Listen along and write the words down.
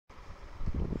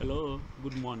Hello,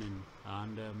 good morning,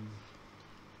 and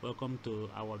welcome to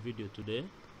our video today.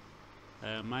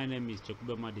 My name is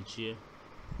Chekube Madichie.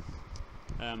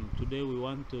 Today we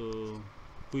want to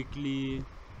quickly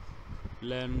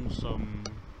learn some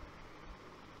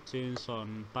things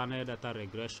on panel data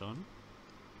regression.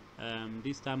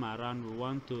 This time around we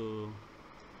want to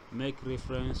make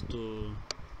reference to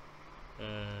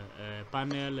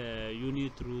panel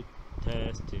unit root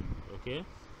testing. Okay,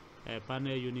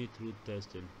 panel unit root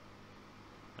testing.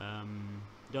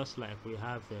 Just like we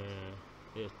have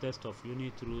a test of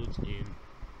unit root in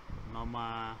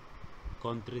normal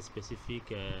country specific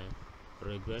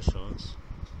regressions,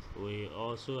 we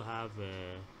also have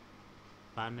a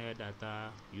panel data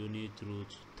unit root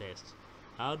test.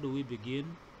 How do we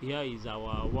begin? Here is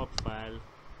our work file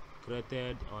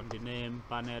created on the name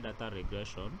panel data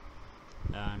regression,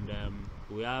 and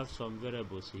we have some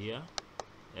variables here: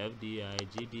 FDI,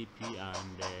 GDP,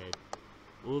 and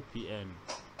OPN,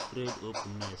 trade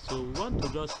openness. So we want to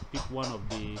just pick one of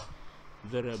the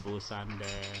variables and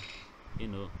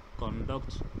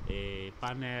conduct a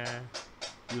panel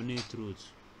unit root.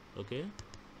 Okay,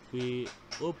 we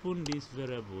open this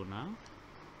variable now.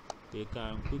 We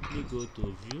can quickly go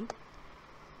to view.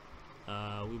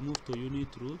 We move to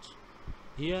unit root.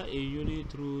 Here in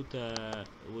unit root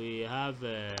we have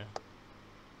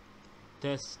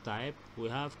test type. We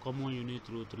have common unit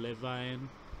root, Levine,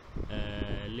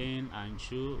 lane, and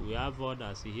shoe. We have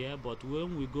others here, but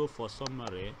when we go for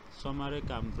summary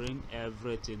can bring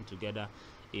everything together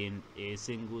in a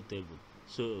single table.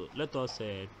 So let us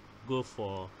go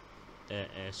for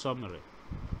a summary,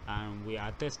 and we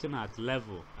are testing at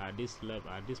level. At this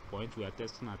point we are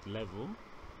testing at level.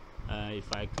 If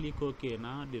I click OK,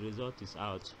 now the result is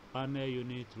out. Panel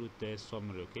unit root test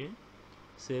summary. Okay,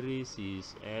 series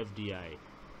is FDI.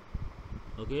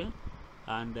 Okay,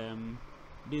 and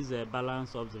this is a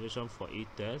balanced observation for each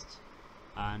test,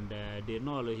 and the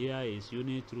null here is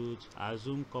unit root,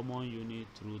 assume common unit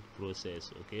root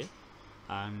process. Okay,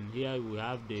 and here we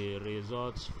have the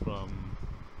results from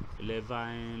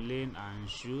Levine, lane, and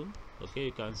shoe. Okay,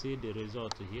 you can see the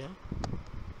result here.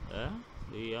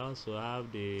 We also have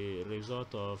the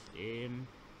result of aim,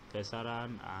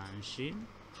 Pesaran, and Shin.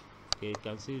 Okay, you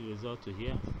can see the result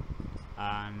here,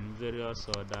 and various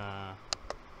other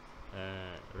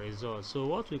results. So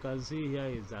what we can see here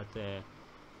is that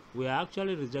we are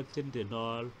actually rejecting the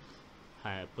null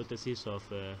hypothesis of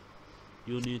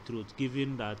unit root,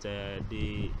 given that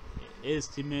the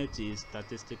estimate is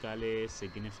statistically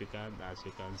significant, as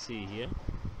you can see here.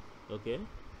 Okay,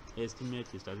 estimate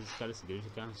is statistically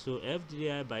significant, so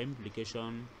FDI by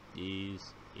implication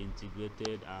is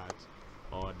integrated at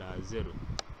order 0.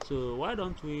 So why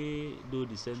don't we do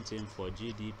the same thing for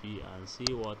GDP and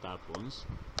see what happens?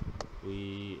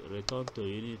 We return to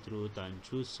unit root and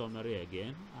choose summary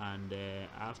again, and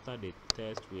after the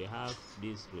test we have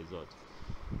this result.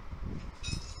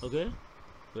 Okay,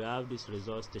 we have this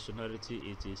result.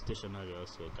 Stationarity, it is stationary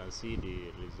also. You can see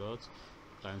the results,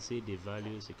 you can see the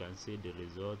values, you can see the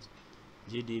results.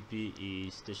 GDP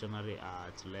is stationary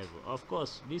at level. Of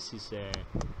course, this is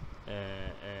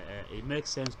it makes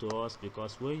sense to us,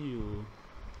 because when you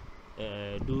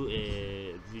do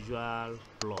a visual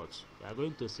plot, you are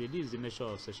going to see this is the nature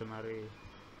of stationary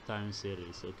time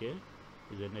series. Okay,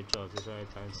 is the nature of stationary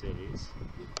time series.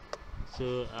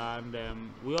 So, and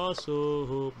we also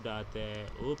hope that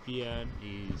OPN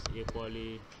is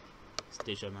equally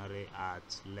stationary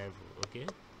at level. Okay, you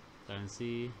can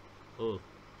see, oh,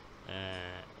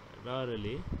 not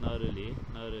really.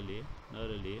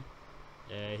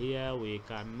 Here we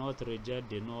cannot reject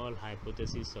the null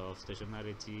hypothesis of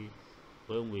stationarity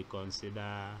when we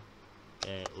consider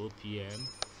OPN,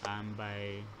 and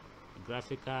by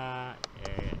graphical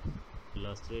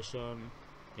illustration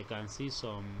you can see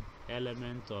some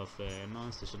element of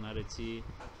non-stationarity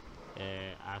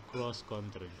across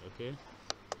country. Okay,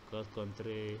 cross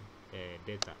country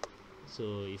data.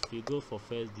 So if we go for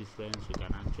first difference, we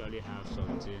can actually have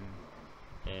something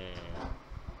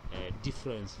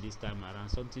difference this time around,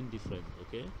 something different.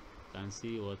 Okay, you can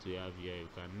see what we have here. You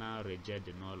can now reject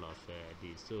the null of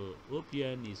this. So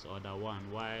OPN is order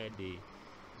 1, while the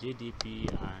GDP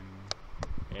and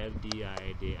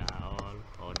FDI, they are all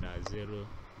order 0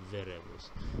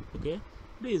 variables. Okay,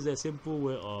 this is a simple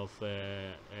way of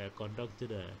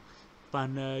conducting a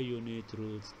panel unit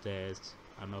root test.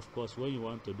 And of course, when you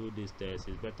want to do this test,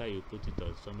 it's better you put it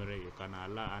on summary. You can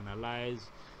analyze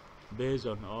based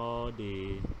on all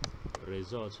the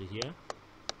results here,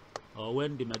 or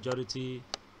when the majority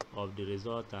of the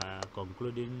results are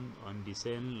concluding on the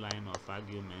same line of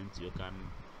argument, you can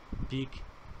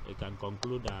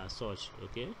conclude as such.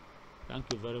 Okay, Thank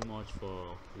you very much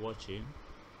for watching.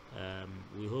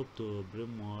 We hope to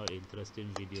bring more interesting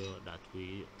video that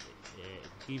we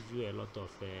give you a lot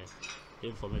of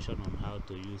information on how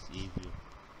to use Eview.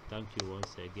 Thank you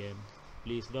once again.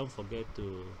 Please don't forget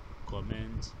to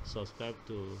comment, subscribe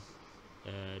to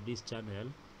this channel,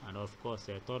 and of course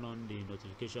turn on the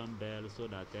notification bell so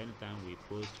that anytime we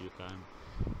post you can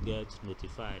get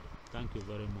notified. Thank you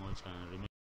very much, and remember